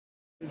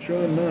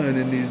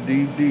Trinitron9 in these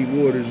deep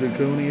waters of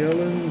Coney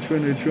Island.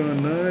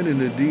 Trinitron9 in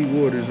the deep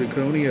waters of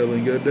Coney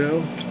Island. Got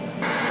down.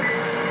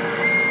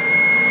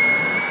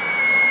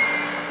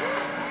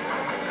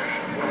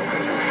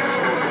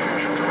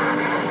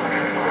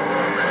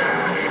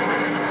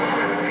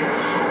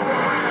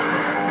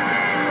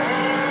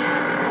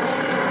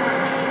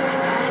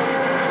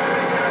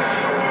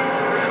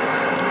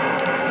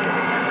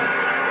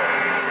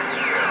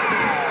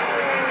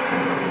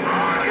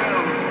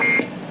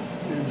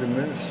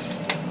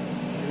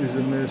 There's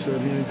a mess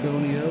out here in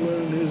Coney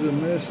Island. There's a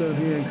mess out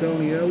here in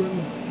Coney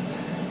Island.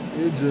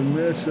 It's a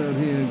mess out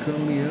here in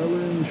Coney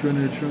Island.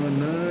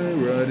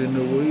 Trinitron9 riding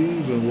the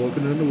waves and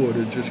walking on the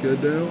water. Just got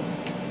down.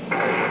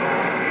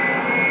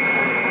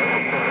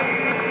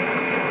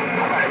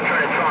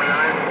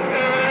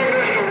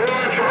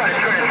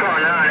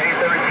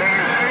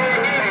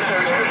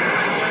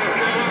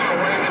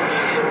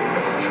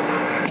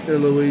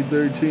 Hello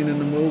 813 in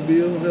the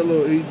Mobile.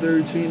 Hello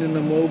 813 in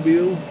the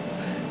Mobile.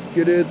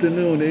 Good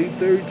afternoon,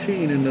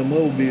 813 in the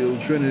Mobile,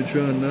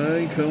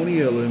 Trinitron9,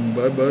 Coney Island.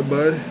 Bye.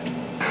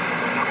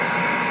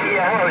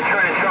 Yeah, hello,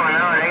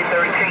 Trinitron9,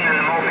 813 in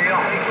the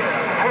Mobile.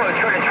 Hello,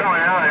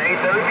 Trinitron9,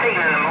 813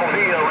 in the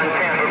Mobile in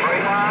Tampa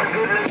Bay.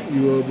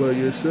 You all by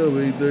yourself,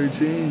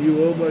 813.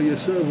 You all by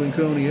yourself in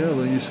Coney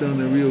Island. You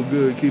sounding real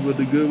good. Keep up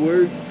the good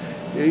work.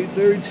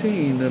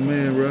 813, the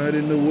man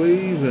riding the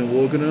waves and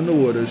walking on the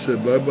water.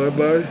 Said bye.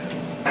 Trinitron9,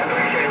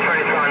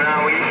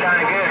 well, you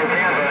sounding good in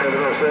Tampa.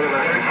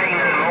 813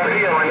 in the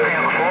Mobile in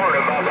Tampa, Florida.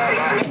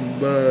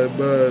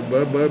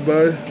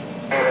 Bye.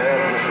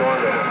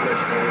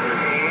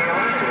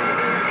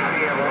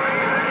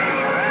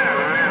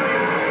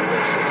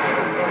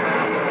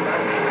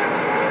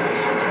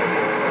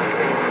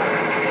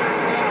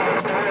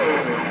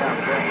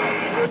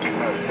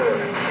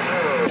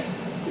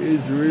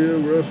 It's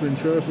real rough and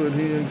tough out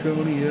here in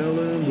Coney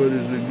Island, but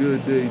it's a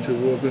good day to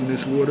walk on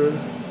this water.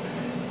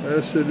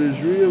 I said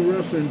it's real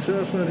rough and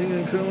tough out here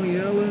in Coney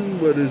Island,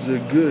 but it's a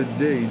good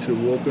day to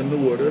walk on the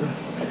water.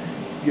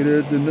 Good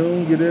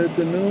afternoon.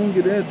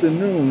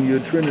 Your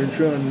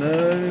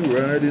Trinitron9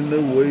 riding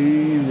the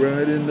wave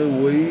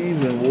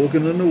and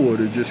walking on the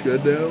water. Just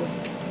got down.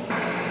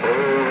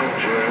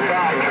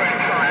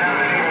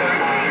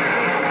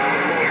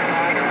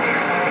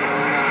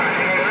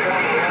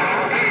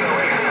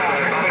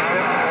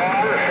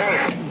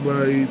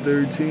 By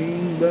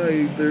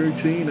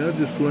 813, I'm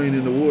just playing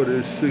in the water.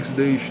 It's 6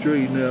 days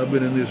straight now I've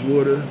been in this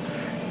water.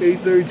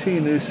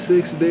 813, it's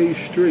 6 days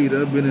straight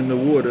I've been in the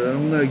water.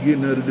 I'm not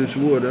getting out of this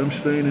water. I'm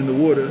staying in the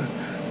water.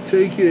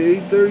 Take care,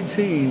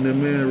 813, the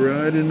man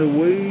riding the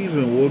waves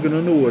and walking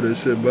on the water.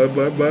 Said bye.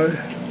 Hello,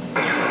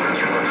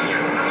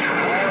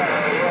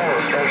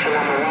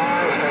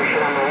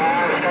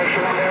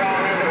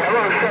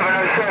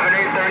 707,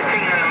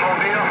 813 in the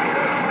Mobile.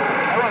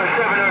 Hello,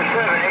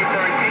 707,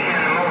 813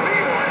 in the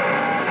Mobile.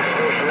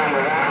 Station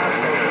number 1,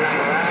 station number 1,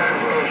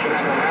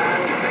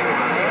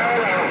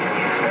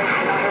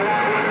 station number 1.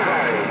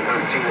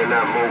 13 in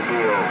that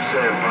Mobile,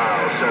 San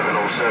Paulo,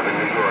 707,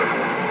 New York.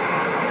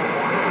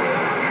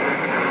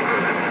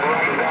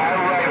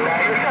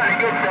 Right. You're sounding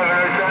good,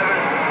 707.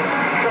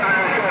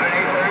 707,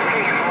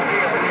 813 in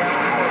Mobile,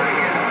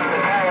 California.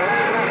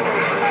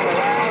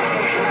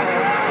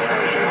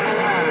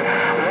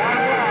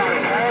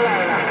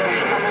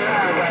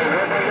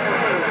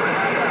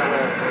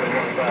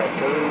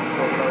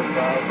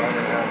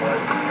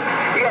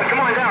 Yeah, come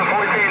on down,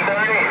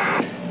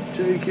 1430.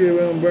 Take care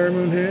around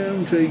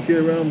Birmingham. Take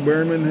care around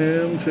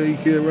Birmingham.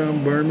 Take care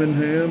around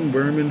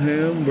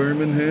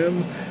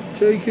Birmingham.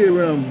 Take care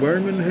around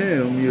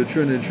Birmingham. Your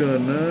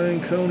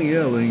Trinitron9, Coney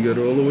Island. Got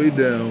all the way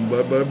down.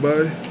 Bye.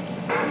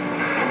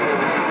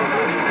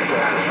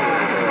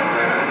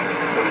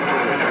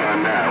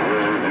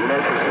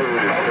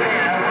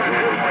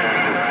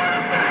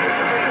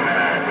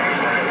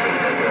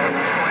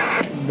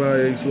 By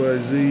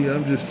XYZ,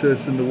 I'm just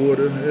testing the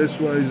water.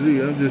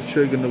 XYZ, I'm just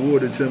checking the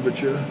water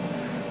temperature.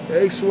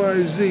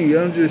 XYZ,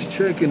 I'm just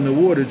checking the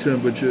water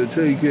temperature.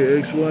 Take care,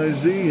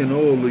 XYZ, and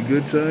all the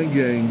good time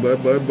gang. Bye.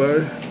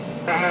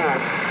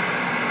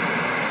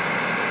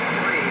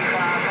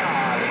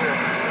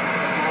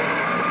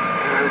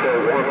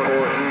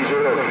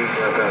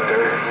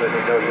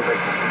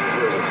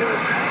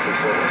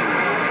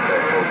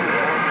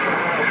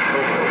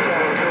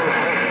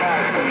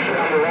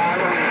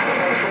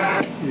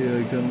 Here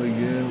I come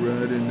again,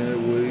 riding that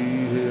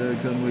wave. Here I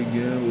come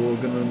again,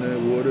 walking on that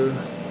water.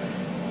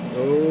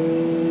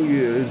 Oh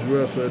yeah, it's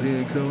rough out here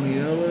in Coney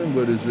Island,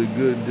 but it's a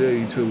good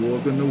day to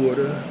walk on the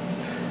water.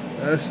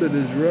 I said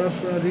it's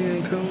rough out here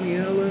in Coney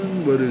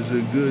Island, but it's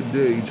a good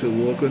day to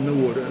walk on the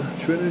water.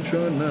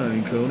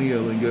 Trinitron9, Coney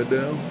Island, got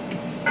down.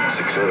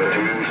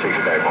 602, 6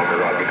 back on the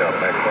Rocky Top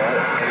back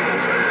quiet.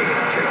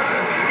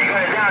 You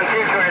got it down,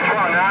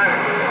 Trinitron9.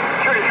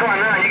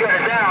 Trinitron9, you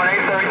got it down,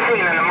 813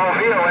 in the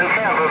Mobile in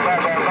Tampa.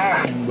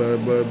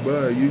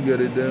 Bye. You got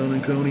it down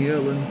in Coney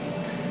Island.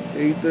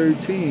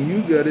 813,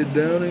 you got it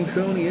down in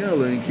Coney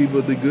Island. Keep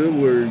up the good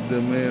work.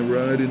 The man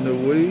riding the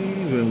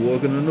wave and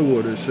walking on the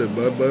water. Said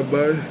bye.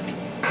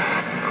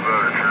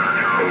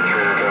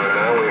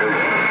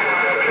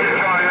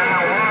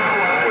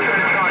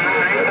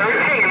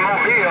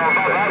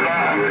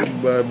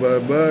 Bye, bye,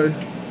 bye.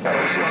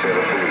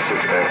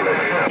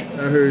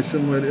 I heard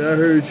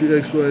you,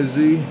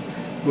 XYZ,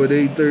 but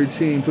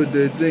 813 put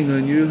that thing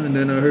on you, and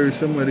then I heard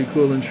somebody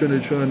calling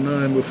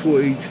Trinitron9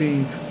 before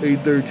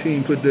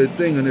 813 put that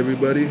thing on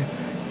everybody.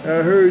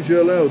 I heard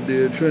y'all out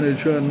there,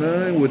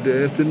 Trinitron9 with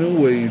the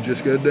afternoon wave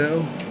just got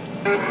down.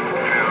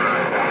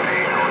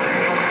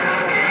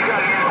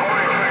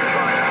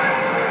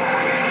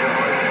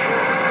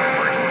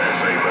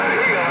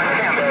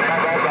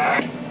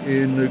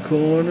 In the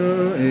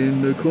corner,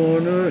 in the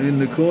corner, in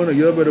the corner.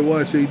 Y'all better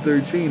watch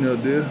 813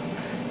 out there.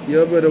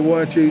 Y'all better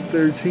watch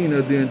 813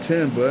 out there in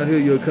Tampa. I hear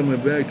y'all coming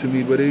back to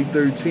me, but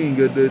 813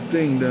 got that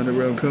thing down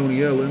around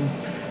Coney Island.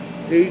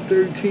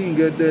 813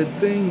 got that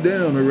thing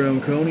down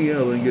around Coney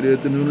Island. Good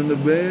afternoon in the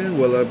band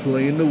while I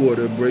play in the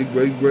water. Break,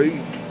 break,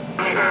 break.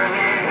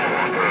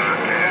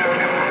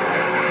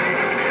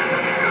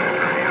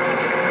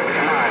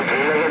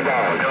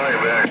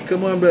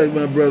 Come on back,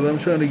 my brother. I'm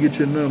trying to get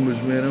your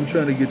numbers, man. I'm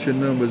trying to get your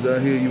numbers. I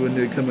hear you in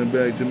there coming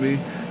back to me.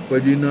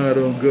 But you know I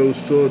don't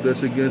ghost talk.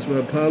 That's against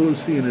my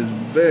policy and it's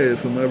bad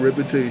for my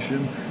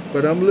reputation.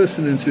 But I'm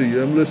listening to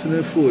you. I'm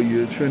listening for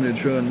you.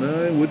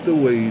 Trinitron9 with the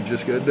wave.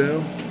 Just got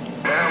down.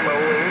 Down the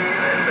wave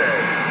and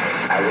back.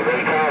 I was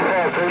 8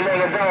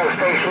 3-legged dog,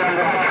 station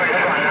number 1.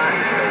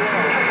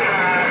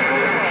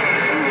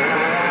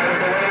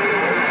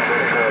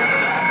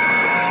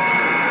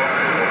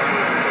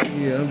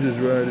 Yeah, I'm just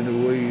riding the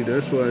wave.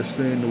 That's why I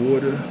stay in the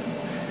water.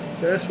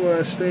 That's why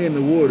I stay in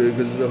the water,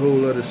 because there's a whole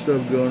lot of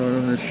stuff going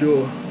on the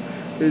shore.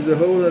 There's a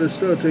whole lot of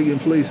stuff taking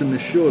place in the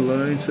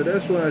shoreline, so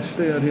that's why I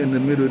stay out here in the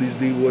middle of these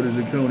deep waters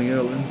of Coney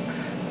Island.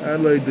 I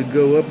like to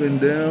go up and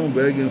down,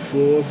 back and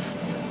forth,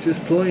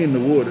 just play in the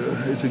water.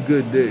 It's a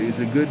good day. It's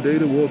a good day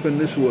to walk on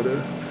this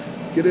water.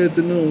 Good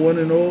afternoon, one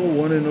and all,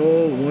 one and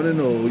all, one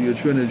and all. You're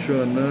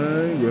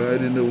Trinitron9,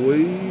 riding the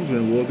wave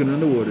and walking on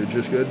the water.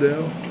 Just got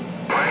down.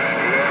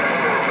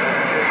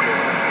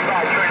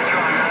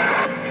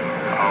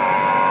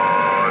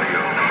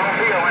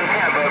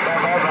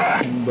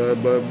 Bye,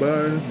 bye,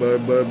 bye, bye,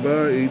 bye,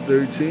 bye,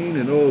 813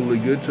 and all the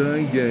good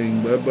time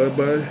gang. Bye, bye,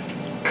 bye.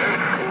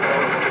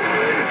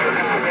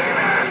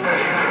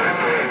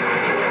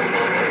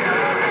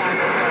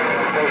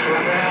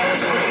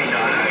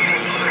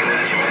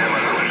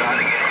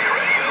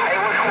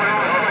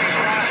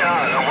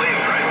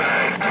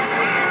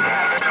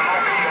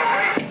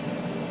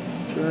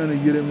 Trying to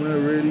get in my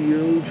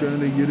radio, trying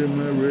to get in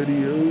my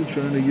radio,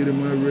 trying to get in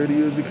my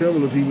radio. There's a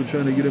couple of people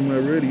trying to get in my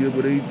radio,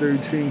 but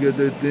 813 got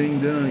that thing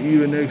down.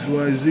 Even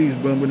XYZ's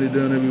bumping it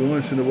down every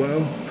once in a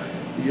while.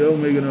 Y'all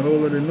making a whole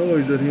lot of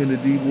noise out here in the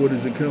deep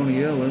waters of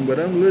Coney Island, but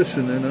I'm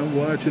listening. I'm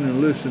watching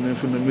and listening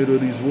from the middle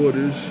of these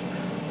waters.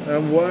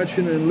 I'm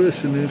watching and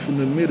listening from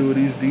the middle of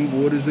these deep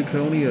waters of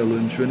Coney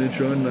Island.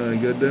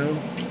 Trinitron9 got down.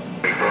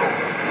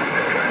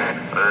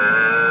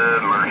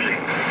 Mercy.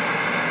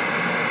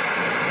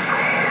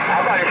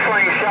 How about a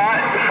slingshot,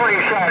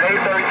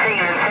 813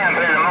 in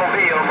Tampa in the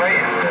Mobile,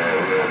 right?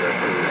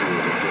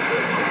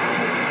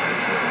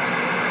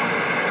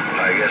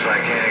 I guess I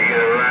can't get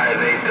a ride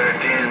in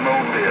 813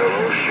 Mobile.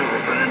 Old sugar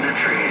put in the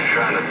trees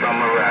trying to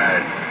thumb a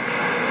ride.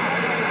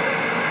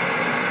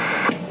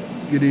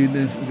 Good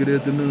evening, good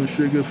afternoon,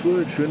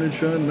 Sugarfoot.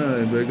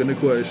 Trinitron9 back on the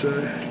quiet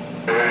side.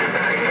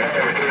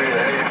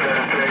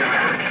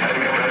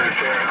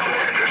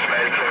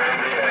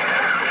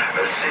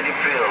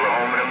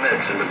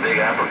 And the big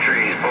apple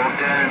trees both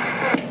down.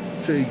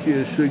 Take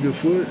care,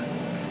 Sugarfoot.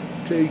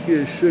 Take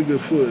care,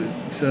 Sugarfoot.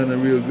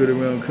 Sounding real good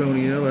around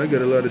Coney Island. I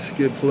got a lot of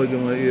skip plug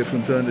in my ear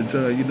from time to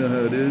time. You know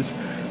how it is.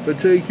 But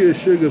take care,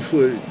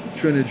 Sugarfoot.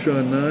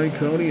 Trinitron9,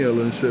 Coney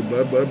Island said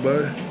bye, bye,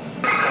 bye.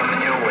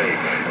 Coming your way.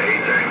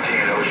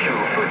 813, old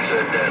Sugarfoot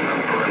said that, and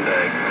I'm pulling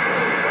back.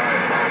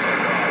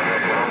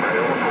 My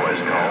Illinois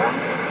is calling.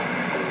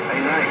 Hey,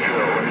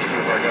 Nitro, let me see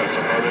if I got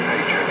some other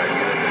nature I can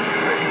get into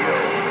the radio.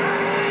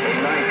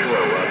 Nitro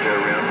out there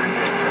around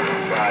Virginia.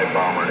 5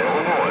 bomber in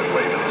Illinois,